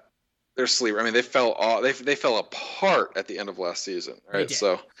got their sleeper. I mean, they fell apart at the end of last season, right?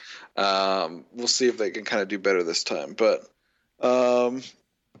 So we'll see if they can kind of do better this time. But that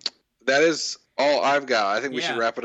is all I've got. I think we should wrap it up.